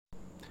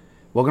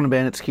Welcome to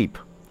Bandit's Keep.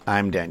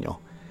 I'm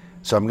Daniel.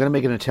 So I'm going to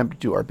make an attempt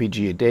to do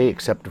RPG a day,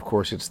 except of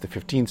course it's the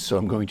 15th, so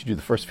I'm going to do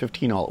the first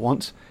 15 all at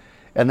once.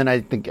 And then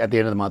I think at the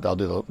end of the month I'll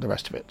do the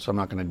rest of it. So I'm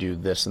not going to do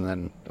this and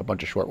then a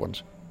bunch of short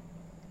ones.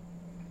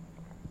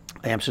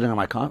 I am sitting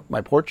on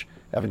my porch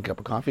having a cup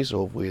of coffee, so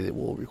hopefully it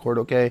will record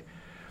okay.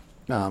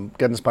 Got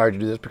inspired to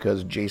do this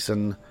because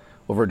Jason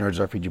over at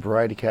Nerds RPG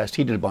Variety Cast,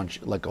 he did a bunch,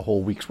 like a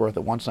whole week's worth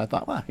at once, and I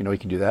thought, well, he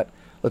can do that.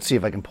 Let's see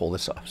if I can pull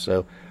this off.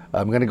 So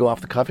I'm going to go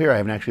off the cuff here. I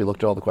haven't actually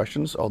looked at all the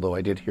questions, although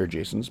I did hear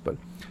Jason's. But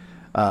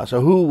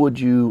so who would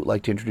you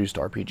like to introduce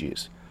to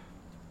RPGs?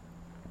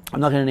 I'm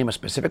not going to name a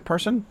specific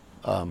person.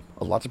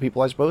 Lots of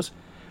people, I suppose.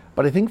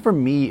 But I think for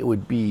me, it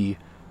would be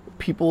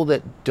people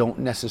that don't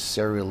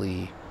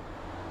necessarily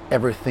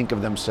ever think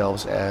of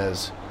themselves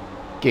as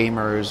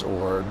gamers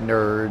or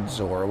nerds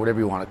or whatever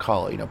you want to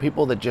call it.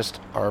 People that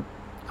just are,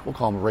 we'll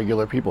call them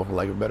regular people for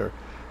lack of better.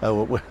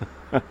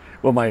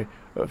 Well, my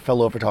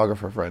fellow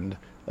photographer friend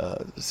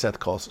Seth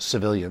calls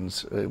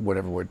civilians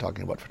whenever we're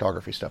talking about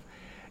photography stuff.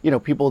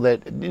 People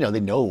that they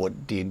know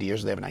what D&D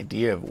is, they have an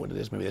idea of what it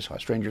is. Maybe they saw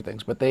Stranger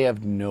Things, but they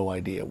have no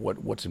idea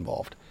what's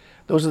involved.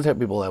 Those are the type of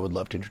people I would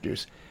love to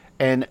introduce.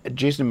 And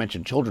Jason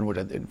mentioned children,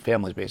 and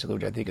families basically,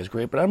 which I think is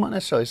great. But I'm not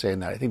necessarily saying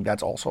that. I think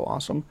that's also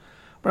awesome.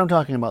 But I'm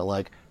talking about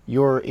like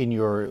you're in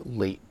your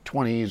late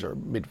 20s or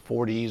mid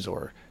 40s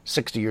or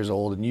 60 years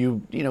old, and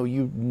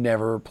you've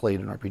never played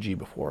an RPG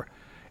before,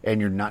 and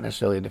you're not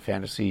necessarily into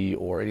fantasy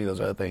or any of those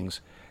other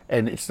things,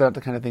 and it's not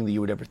the kind of thing that you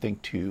would ever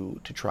think to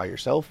try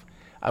yourself.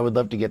 I would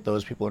love to get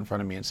those people in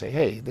front of me and say,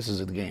 hey, this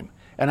is the game.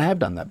 And I have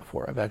done that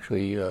before. I've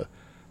actually, at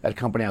a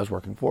company I was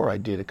working for, I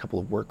did a couple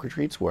of work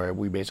retreats where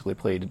we basically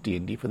played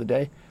D&D for the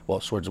day,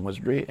 Swords and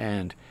Wizardry,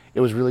 and it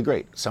was really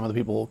great. Some of the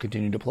people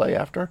continued to play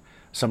after,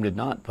 some did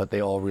not, but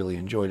they all really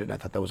enjoyed it, and I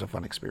thought that was a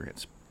fun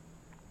experience.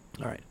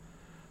 All right.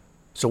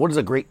 So what is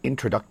a great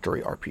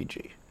introductory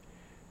RPG?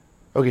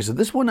 Okay, so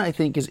this one I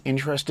think is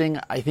interesting.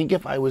 I think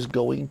if I was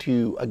going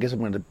to, I guess I'm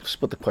going to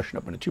split the question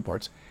up into two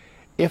parts.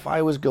 If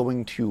I was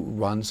going to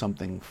run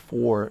something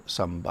for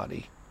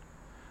somebody,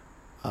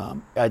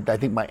 I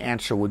think my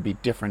answer would be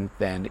different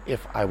than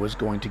if I was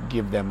going to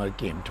give them a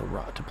game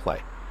to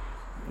play.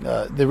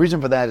 The reason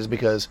for that is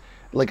because,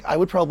 I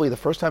would probably, the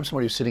first time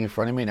somebody was sitting in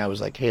front of me and I was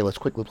like, hey, let's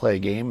quickly play a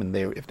game, and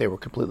if they were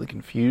completely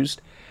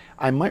confused,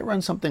 I might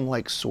run something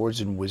like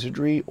Swords and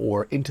Wizardry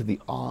or Into the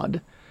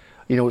Odd,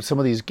 some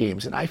of these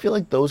games. And I feel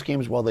like those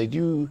games, while they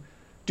do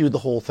the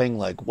whole thing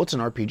like, what's an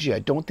RPG, I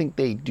don't think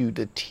they do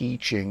the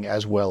teaching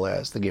as well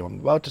as the game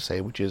I'm about to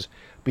say, which is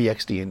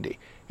BXD&D.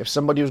 If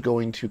somebody was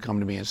going to come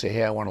to me and say,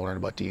 hey, I want to learn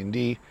about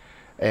D&D,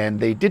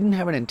 and they didn't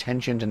have an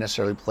intention to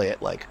necessarily play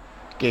at like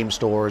game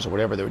stores or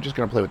whatever, they were just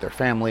going to play with their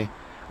family,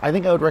 I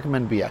think I would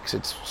recommend BX.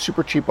 It's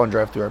super cheap on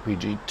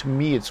DriveThruRPG. To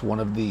me, it's one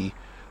of the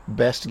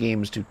best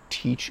games to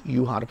teach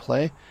you how to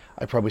play.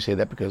 I probably say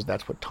that because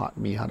that's what taught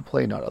me how to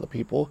play, not other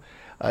people.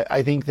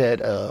 I think that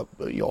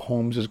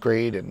Holmes is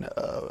great, and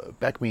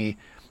BECMI,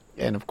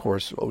 and of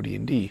course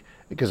OD&D,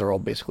 because they're all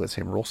basically the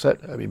same rule set.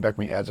 I mean,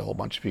 BECMI adds a whole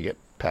bunch if you get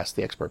past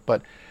the expert,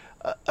 but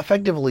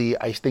effectively,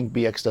 I think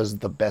BX does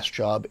the best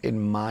job, in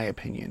my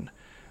opinion,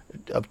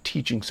 of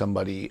teaching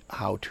somebody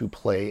how to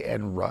play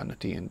and run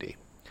D&D.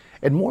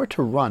 And more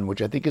to run,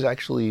 which I think is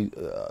actually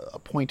a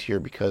point here,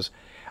 because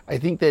I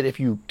think that if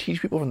you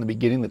teach people from the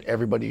beginning that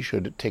everybody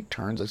should take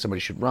turns, like somebody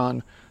should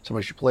run,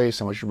 somebody should play,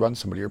 somebody should run,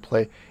 somebody should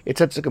play, it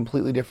sets a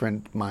completely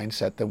different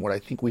mindset than what I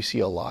think we see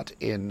a lot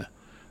in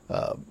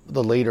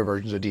the later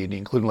versions of D&D,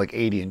 including like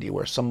AD&D,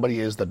 where somebody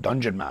is the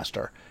dungeon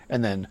master,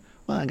 and then,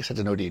 well, I guess that's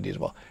an OD&D as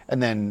well,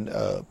 and then,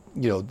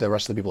 the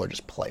rest of the people are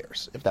just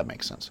players, if that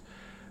makes sense.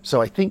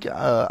 So I think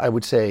I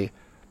would say,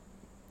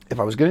 if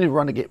I was going to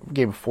run a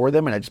game for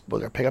them and I just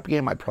pick up a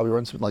game, I'd probably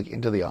run something like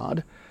Into the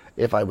Odd.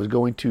 If I was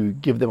going to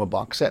give them a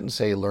box set and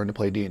say, learn to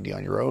play D&D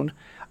on your own,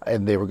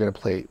 and they were going to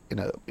play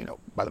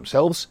by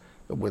themselves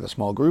with a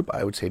small group,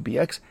 I would say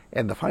BX.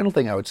 And the final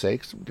thing I would say,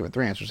 because I'm giving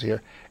three answers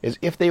here, is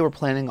if they were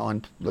planning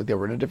on, they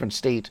were in a different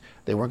state,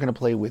 they weren't going to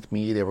play with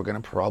me, they were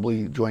going to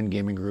probably join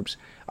gaming groups,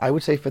 I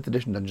would say 5th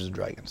edition Dungeons &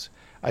 Dragons.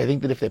 I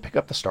think that if they pick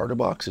up the starter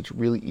box, it's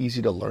really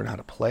easy to learn how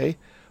to play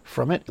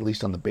from it, at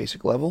least on the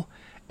basic level,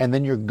 and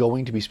then you're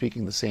going to be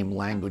speaking the same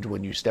language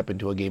when you step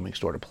into a gaming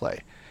store to play.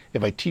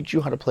 If I teach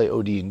you how to play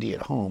OD&D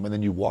at home and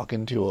then you walk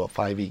into a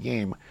 5e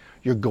game,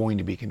 you're going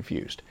to be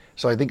confused.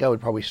 So I think I would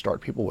probably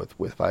start people with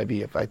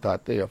 5e if I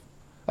thought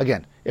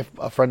again, if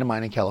a friend of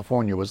mine in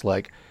California was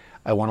like,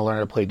 I want to learn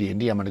how to play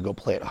D&D, I'm going to go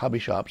play at hobby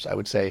shops, I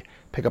would say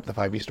pick up the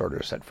 5e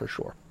starter set for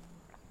sure.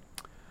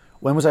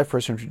 When was I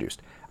first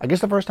introduced? I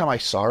guess the first time I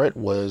saw it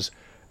was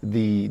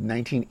the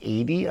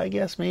 1980, I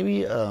guess,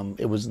 maybe.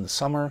 It was in the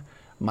summer.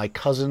 My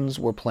cousins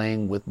were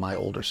playing with my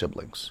older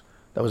siblings.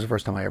 That was the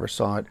first time I ever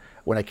saw it.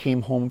 When I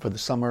came home for the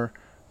summer,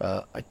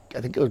 I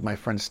think it was my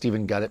friend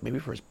Steven got it, maybe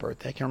for his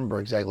birthday. I can't remember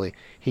exactly.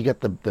 He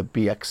got the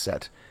BX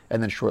set,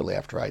 and then shortly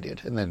after I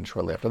did. And then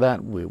shortly after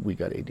that, we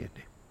got AD&D.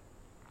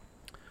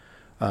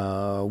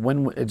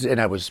 And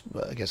I was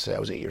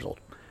 8 years old.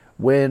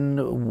 When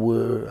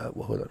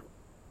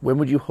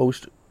would you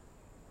host?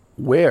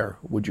 Where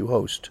would you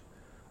host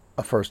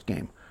A first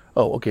game.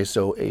 Oh, okay,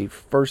 so a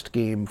first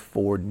game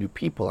for new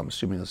people. I'm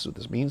assuming this is what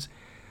this means.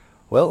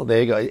 Well,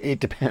 there you go. It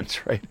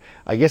depends, right?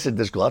 I guess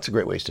there's lots of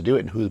great ways to do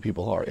it and who the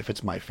people are. If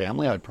it's my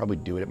family, I'd probably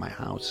do it at my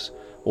house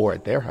or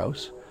at their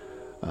house.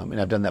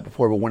 And I've done that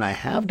before. But when I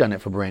have done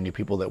it for brand new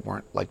people that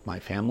weren't like my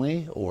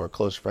family or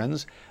close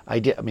friends, I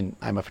did. I mean,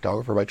 I'm a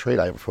photographer by trade.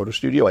 I have a photo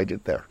studio. I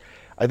did there.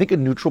 I think a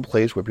neutral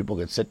place where people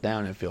can sit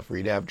down and feel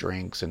free to have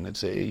drinks, and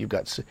you've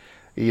got,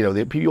 you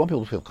want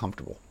people to feel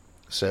comfortable.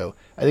 So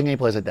I think any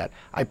place like that.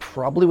 I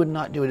probably would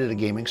not do it at a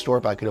gaming store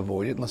if I could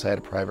avoid it unless I had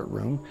a private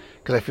room,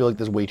 because I feel like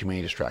there's way too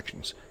many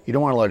distractions. You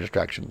don't want a lot of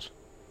distractions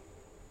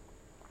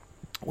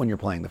when you're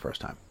playing the first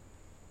time.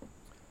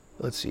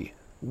 Let's see.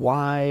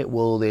 Why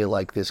will they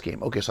like this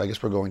game? Okay, so I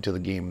guess we're going to the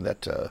game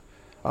that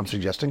I'm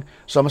suggesting.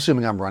 So I'm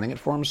assuming I'm running it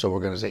for them, so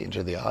we're going to say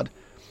Into the Odd.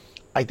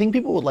 I think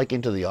people would like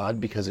Into the Odd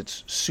because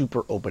it's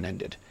super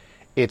open-ended.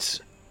 It's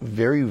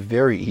very,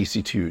 very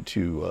easy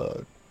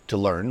to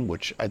learn,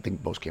 which I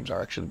think most games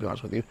are, actually, to be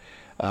honest with you.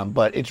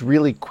 But it's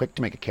really quick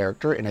to make a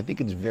character, and I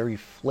think it's very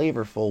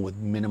flavorful with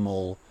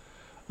minimal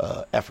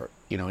effort.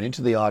 And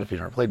Into the Odd, if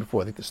you've never played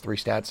before, I think there's 3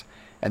 stats,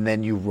 and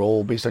then you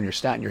roll based on your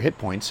stat and your hit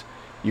points.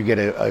 You get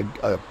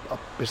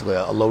basically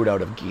a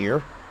loadout of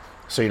gear,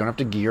 so you don't have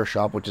to gear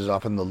shop, which is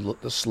often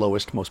the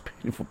slowest, most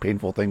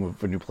painful thing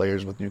for new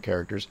players with new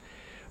characters.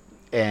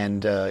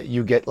 And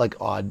you get like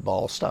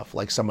oddball stuff,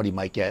 like somebody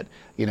might get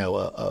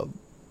a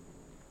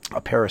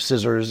pair of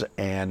scissors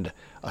and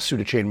a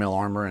suit of chainmail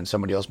armor, and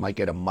somebody else might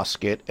get a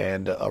musket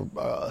and a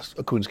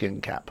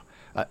coonskin cap.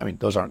 I mean,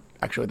 those aren't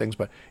actually things,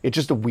 but it's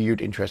just a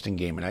weird, interesting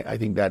game, and I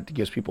think that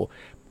gives people,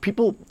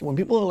 when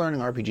people are learning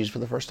RPGs for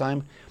the first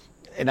time,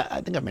 and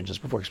I think I've mentioned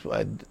this before,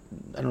 I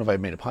don't know if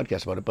I've made a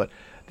podcast about it, but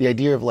the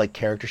idea of like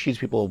character sheets,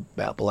 people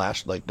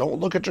blast like, don't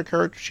look at your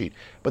character sheet.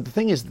 But the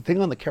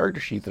thing on the character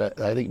sheet that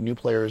I think new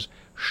players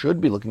should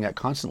be looking at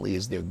constantly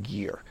is their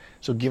gear.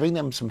 So giving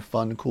them some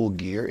fun, cool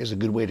gear is a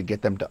good way to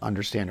get them to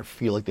understand or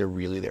feel like they're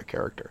really their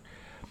character.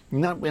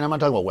 And I'm not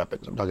talking about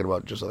weapons, I'm talking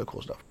about just other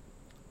cool stuff.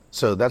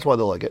 So that's why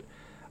they'll like it.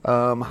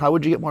 How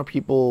would you get more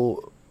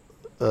people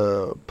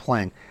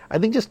playing? I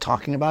think just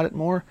talking about it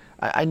more.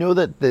 I know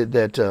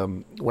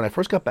that when I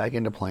first got back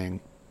into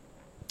playing,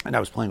 and I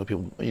was playing with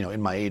people, in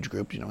my age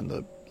group, in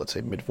the, let's say,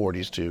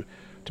 mid-40s to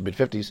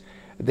mid-50s,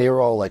 they were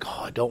all like,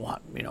 oh, I don't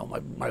want,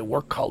 my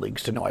work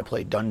colleagues to know I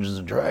play Dungeons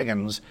and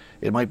Dragons.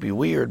 It might be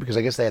weird, because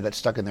I guess they had that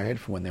stuck in their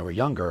head from when they were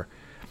younger.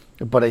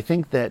 But I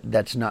think that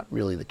that's not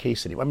really the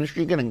case anymore. I mean,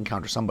 you're going to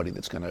encounter somebody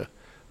that's going to,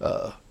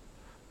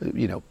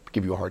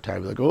 give you a hard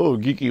time, like, oh,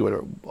 geeky,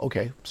 whatever.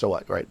 Okay, so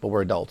what, right? But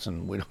we're adults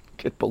and we don't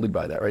get bullied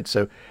by that, right?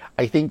 So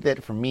I think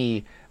that for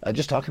me,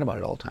 just talking about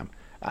it all the time,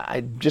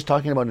 just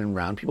talking about it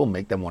around people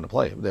make them want to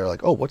play. They're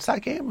like, oh, what's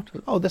that game?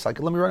 Oh, this, let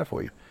me run it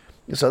for you.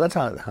 So that's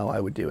how I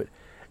would do it.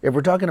 If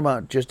we're talking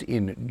about just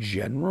in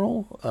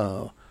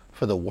general,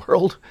 for the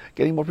world,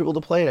 getting more people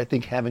to play it, I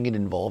think having it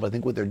involved, I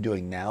think what they're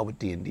doing now with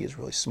D&D is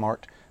really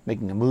smart.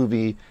 Making a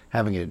movie,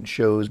 having it in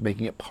shows,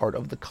 making it part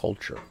of the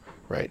culture,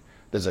 right?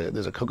 There's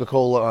a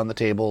Coca-Cola on the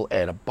table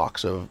and a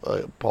box of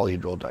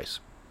polyhedral dice.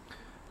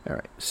 All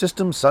right,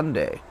 System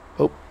Sunday.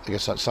 Oh, I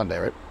guess that's Sunday,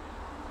 right?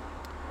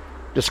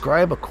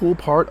 Describe a cool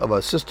part of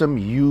a system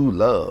you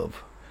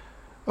love.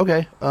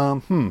 Okay,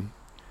 All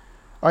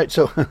right,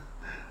 so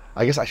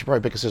I guess I should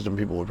probably pick a system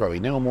people would probably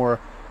know more.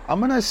 I'm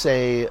going to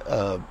say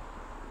a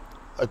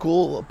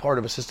cool part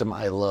of a system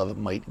I love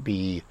might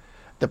be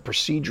the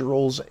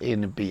procedurals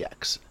in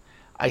BX.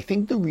 I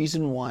think the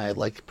reason why I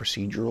like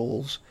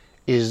procedurals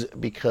is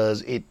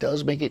because it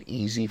does make it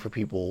easy for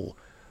people.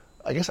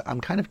 I guess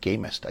I'm kind of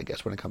gamist,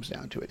 when it comes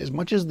down to it. As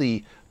much as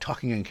the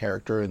talking in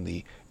character and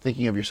the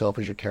thinking of yourself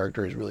as your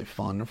character is really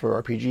fun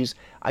for RPGs,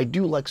 I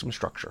do like some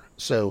structure.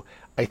 So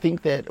I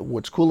think that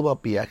what's cool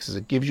about BX is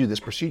it gives you this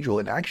procedural,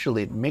 and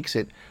actually it makes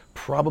it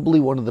probably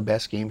one of the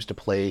best games to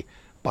play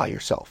by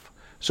yourself.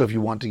 So if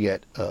you want to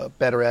get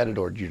better at it,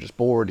 or you're just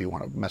bored, you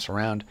want to mess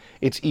around,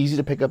 it's easy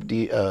to pick up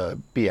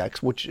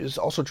BX, which is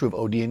also true of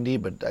OD&D,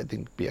 but I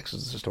think BX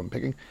is the system I'm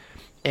picking,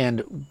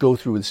 and go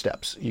through the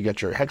steps. You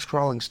got your hex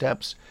crawling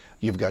steps,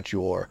 you've got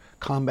your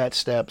combat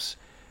steps,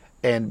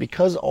 and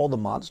because all the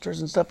monsters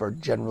and stuff are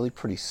generally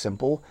pretty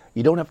simple,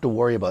 you don't have to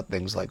worry about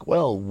things like,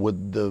 well,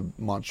 would the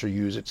monster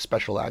use its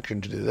special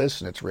action to do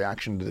this and its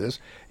reaction to this?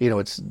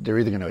 They're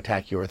either going to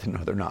attack you or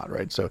they're not,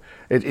 right? So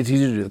it's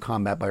easy to do the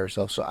combat by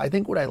yourself. So I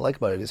think what I like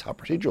about it is how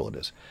procedural it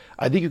is.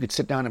 I think you could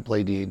sit down and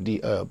play D&D,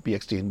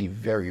 BXD&D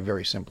very,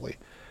 very simply,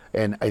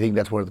 and I think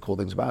that's one of the cool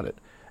things about it.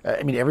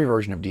 I mean, every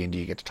version of D&D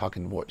you get to talk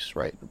in voice,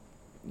 right?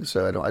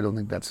 So I don't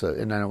think that's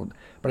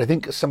but I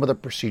think some of the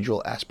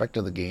procedural aspect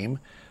of the game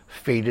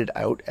faded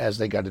out as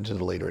they got into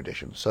the later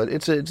editions. So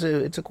it's a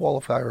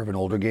qualifier of an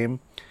older game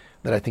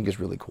that I think is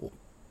really cool.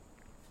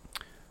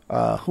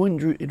 Who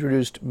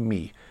introduced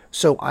me?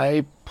 So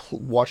I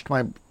watched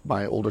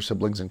my older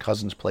siblings and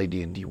cousins play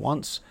D&D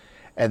once,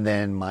 and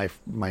then my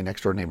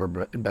next door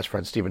neighbor and best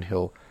friend Stephen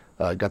Hill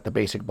got the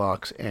basic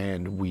box,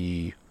 and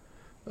we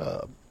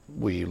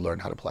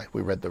learned how to play.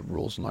 We read the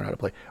rules and learned how to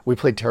play. We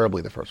played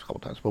terribly the first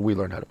couple times, but we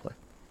learned how to play.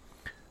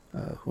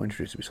 who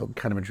introduced me, so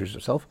kind of introduced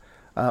himself.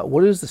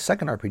 What is the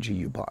second RPG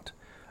you bought?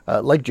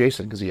 Like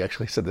Jason, because he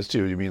actually said this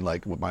too. You mean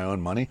like with my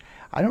own money?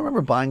 I don't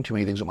remember buying too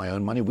many things with my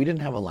own money. We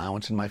didn't have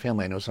allowance in my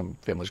family. I know some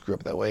families grew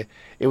up that way.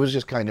 It was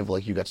just kind of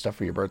like you got stuff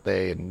for your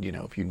birthday, and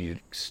if you needed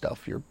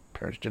stuff, your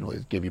parents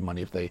generally give you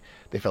money if they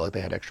felt like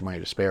they had extra money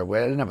to spare.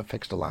 I didn't have a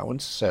fixed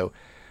allowance, so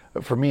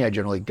for me, I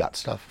generally got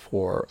stuff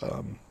for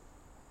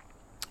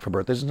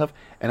birthdays and stuff.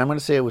 And I'm going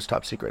to say it was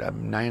Top Secret.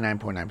 I'm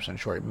 99.9%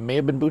 sure. It may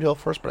have been Boot Hill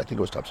first, but I think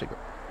it was Top Secret.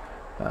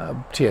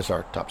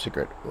 TSR Top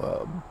Secret.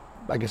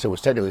 I guess it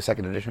was technically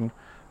second edition,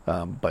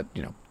 but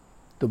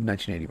the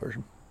 1980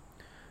 version.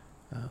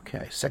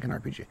 Okay, second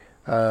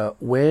RPG.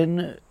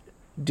 When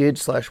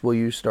did/will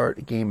you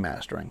start game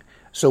mastering?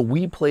 So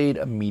we played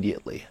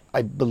immediately.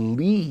 I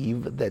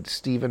believe that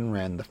Steven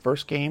ran the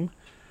first game,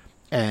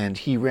 and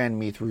he ran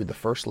me through the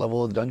first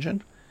level of the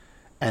dungeon,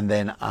 and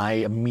then I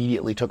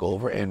immediately took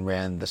over and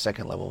ran the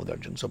second level of the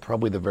dungeon. So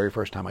probably the very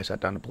first time I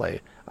sat down to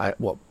play,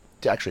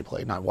 to actually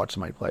play, not watch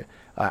somebody play,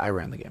 I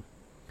ran the game.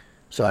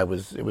 So it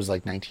was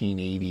like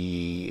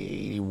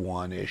 1980,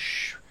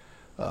 81-ish.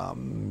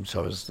 So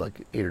I was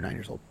like 8 or 9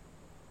 years old.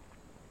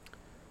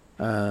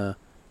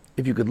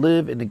 If you could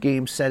live in a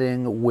game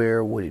setting,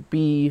 where would it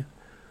be?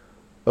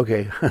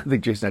 Okay, I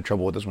think Jason had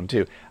trouble with this one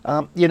too.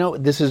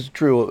 This is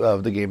true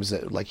of the games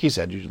that, like he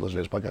said, you should listen to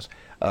his podcast.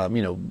 A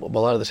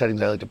lot of the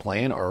settings I like to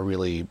play in are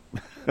really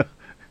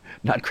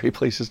not great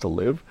places to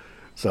live.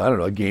 So I don't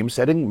know, a game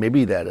setting,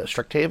 maybe that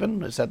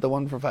Strixhaven, is that the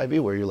one for 5e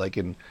where you're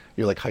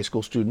like high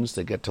school students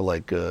that get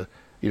to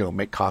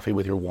make coffee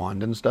with your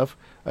wand and stuff?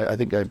 I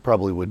think I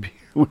probably would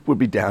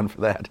be down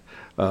for that.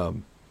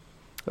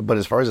 But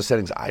as far as the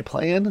settings I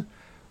play in,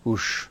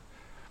 whoosh.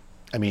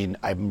 I mean,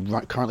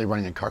 I'm currently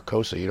running in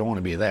Carcosa. You don't want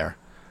to be there.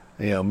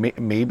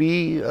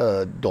 Maybe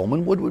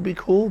Dolmenwood would be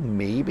cool,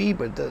 maybe,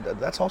 but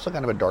that's also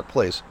kind of a dark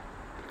place.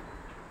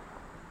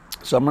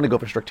 So I'm going to go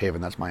for Strixhaven.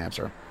 That's my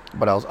answer.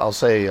 But I'll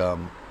say,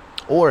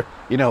 or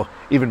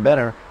even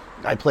better,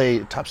 I play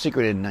Top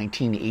Secret in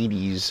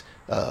 1980s,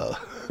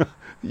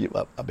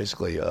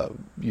 basically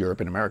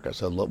Europe and America.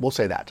 So we'll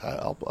say that.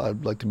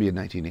 I'd like to be in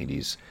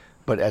 1980s,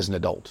 but as an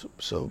adult,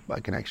 so I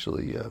can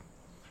actually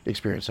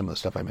experience some of the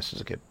stuff I missed as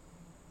a kid.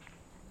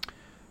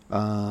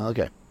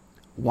 Okay,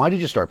 why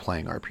did you start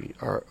playing RP?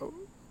 Or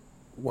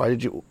why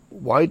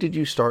did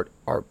you start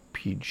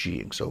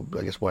RPGing? So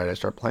I guess why did I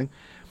start playing?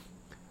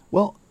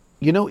 Well,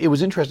 it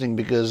was interesting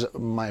because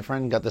my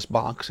friend got this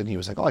box and he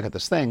was like, "Oh, I got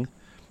this thing,"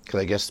 because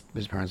I guess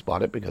his parents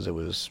bought it because it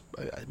must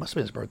have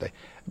been his birthday.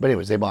 But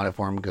anyways, they bought it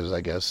for him because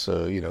I guess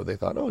they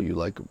thought, "Oh, you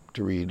like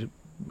to read,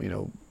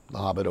 The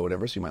Hobbit or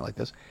whatever, so you might like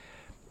this."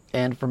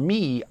 And for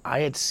me,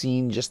 I had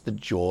seen just the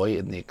joy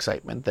and the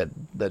excitement that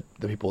the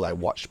people I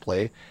watched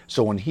play.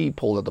 So when he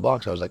pulled out the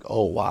box, I was like,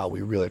 oh, wow,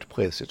 we really have to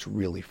play this. It's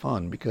really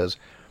fun, because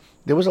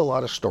there was a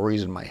lot of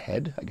stories in my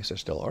head. I guess there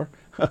still are.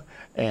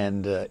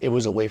 And it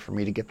was a way for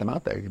me to get them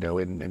out there,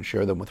 and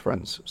share them with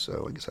friends.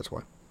 So I guess that's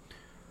why.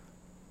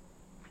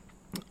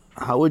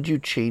 How would you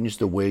change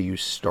the way you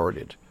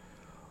started?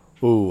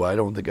 Ooh, I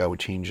don't think I would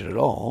change it at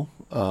all.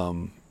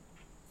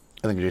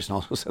 I think Jason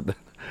also said that.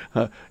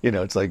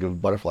 It's like a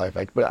butterfly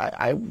effect. But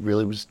I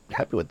really was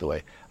happy with the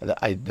way.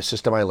 The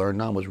system I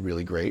learned on was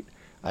really great.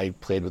 I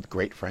played with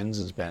great friends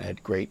and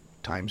had great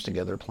times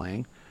together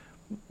playing.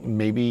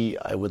 Maybe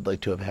I would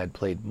like to have had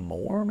played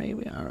more,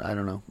 maybe. I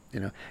don't know.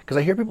 Because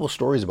I hear people's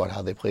stories about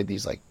how they played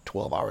these like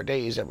 12-hour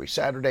days every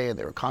Saturday and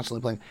they were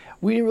constantly playing.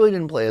 We really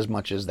didn't play as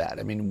much as that.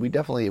 I mean,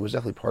 it was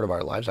definitely part of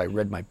our lives. I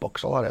read my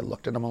books a lot. I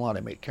looked at them a lot.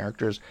 I made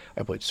characters.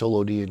 I played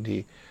solo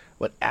D&D.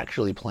 But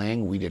actually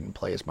playing, we didn't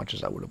play as much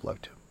as I would have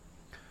loved to.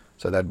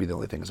 So that'd be the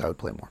only thing, is I would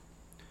play more.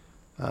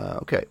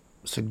 Okay,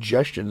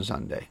 Suggestion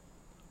Sunday.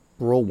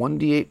 Roll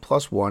 1d8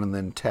 plus 1 and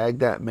then tag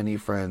that many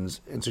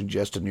friends and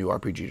suggest a new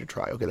RPG to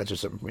try. Okay, that's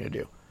just something for me to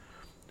do.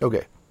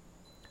 Okay.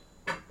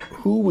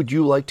 Who would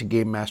you like to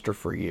game master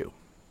for you?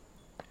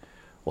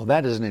 Well,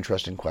 that is an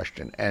interesting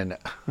question. And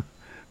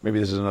maybe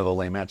this is another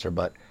lame answer,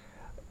 but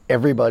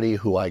everybody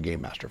who I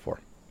game master for.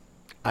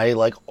 I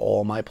like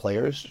all my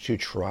players to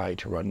try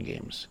to run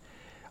games.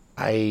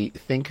 I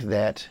think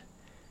that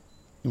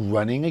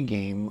running a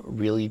game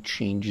really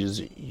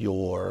changes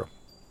your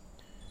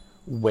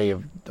way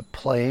of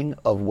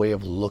way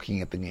of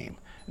looking at the game.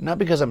 Not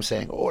because I'm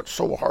saying, oh, it's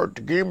so hard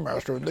to game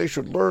master and they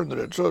should learn that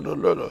it's...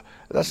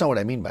 That's not what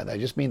I mean by that. I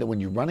just mean that when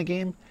you run a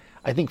game,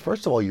 I think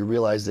first of all you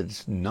realize that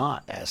it's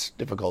not as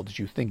difficult as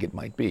you think it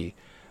might be.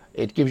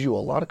 It gives you a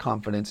lot of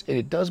confidence, and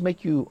it does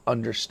make you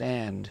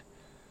understand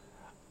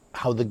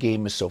how the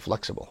game is so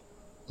flexible.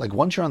 Like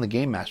once you're on the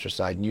game master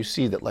side and you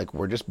see that like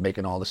we're just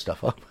making all this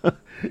stuff up,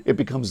 it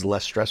becomes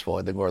less stressful,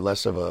 I think, or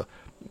less of a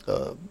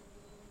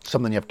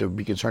something you have to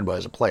be concerned about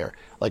as a player.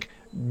 Like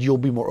you'll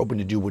be more open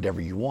to do whatever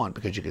you want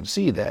because you can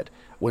see that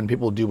when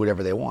people do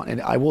whatever they want.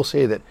 And I will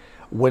say that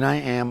when I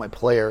am a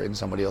player in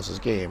somebody else's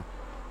game,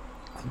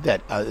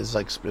 that is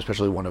like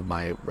especially one of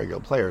my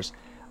regular players,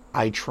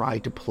 I try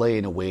to play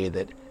in a way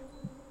that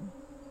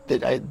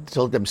I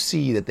to let them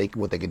see that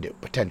what they can do,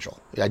 potential.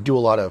 I do a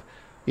lot of,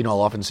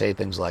 I'll often say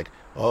things like,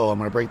 "Oh, I'm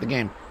going to break the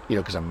game,"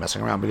 because I'm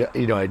messing around. But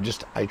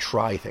I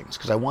try things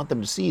because I want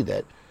them to see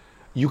that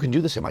you can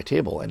do this at my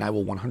table, and I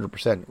will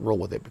 100% roll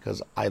with it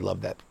because I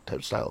love that type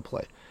of style of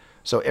play.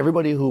 So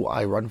everybody who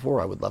I run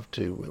for, I would love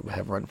to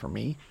have run for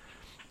me.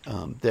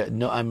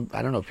 No,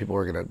 I don't know if people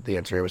are gonna. The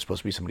answer here was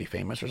supposed to be somebody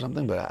famous or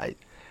something, but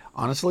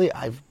honestly,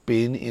 I've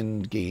been in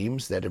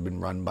games that have been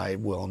run by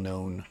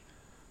well-known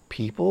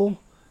people,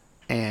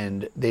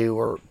 and they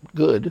were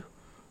good,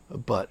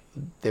 but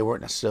they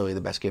weren't necessarily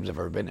the best games I've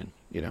ever been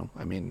in.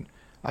 I mean,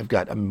 I've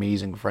got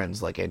amazing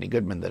friends like Andy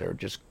Goodman that are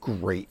just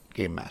great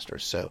game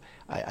masters. So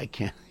I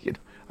can't,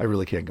 I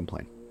really can't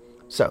complain.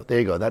 So there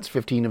you go. That's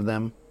 15 of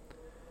them.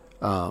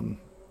 Oh,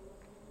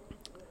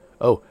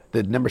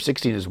 the number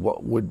 16 is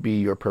what would be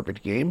your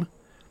perfect game.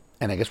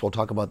 And I guess we'll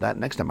talk about that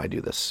next time I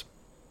do this.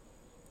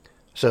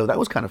 So that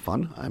was kind of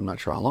fun. I'm not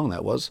sure how long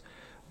that was,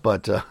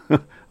 but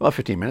about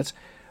 15 minutes.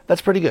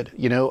 That's pretty good.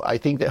 I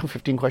think that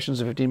 15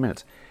 questions in 15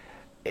 minutes.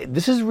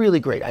 This is really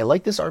great. I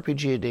like this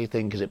RPG a day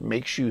thing because it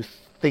makes you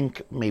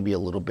think maybe a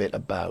little bit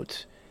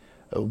about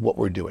what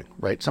we're doing,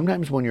 right?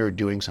 Sometimes when you're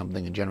doing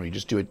something in general, you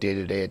just do it day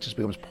to day, it just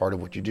becomes part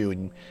of what you do,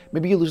 and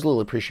maybe you lose a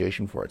little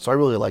appreciation for it. So I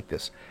really like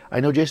this.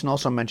 I know Jason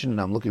also mentioned, and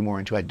I'm looking more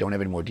into it, I don't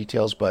have any more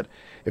details, but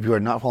if you are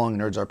not following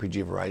Nerds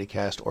RPG Variety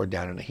Cast or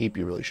Down in a Heap,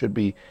 you really should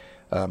be.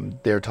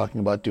 They're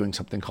talking about doing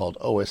something called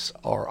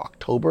OSR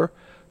October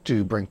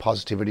to bring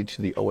positivity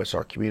to the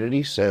OSR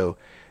community. So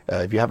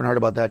if you haven't heard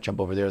about that, jump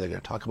over there. They're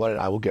going to talk about it.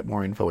 I will get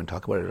more info and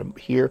talk about it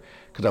here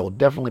because I will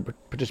definitely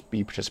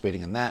be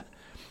participating in that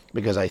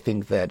because I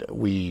think that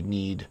we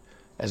need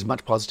as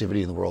much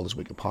positivity in the world as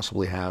we can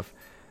possibly have.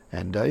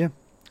 And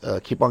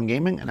keep on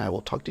gaming, and I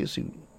will talk to you soon.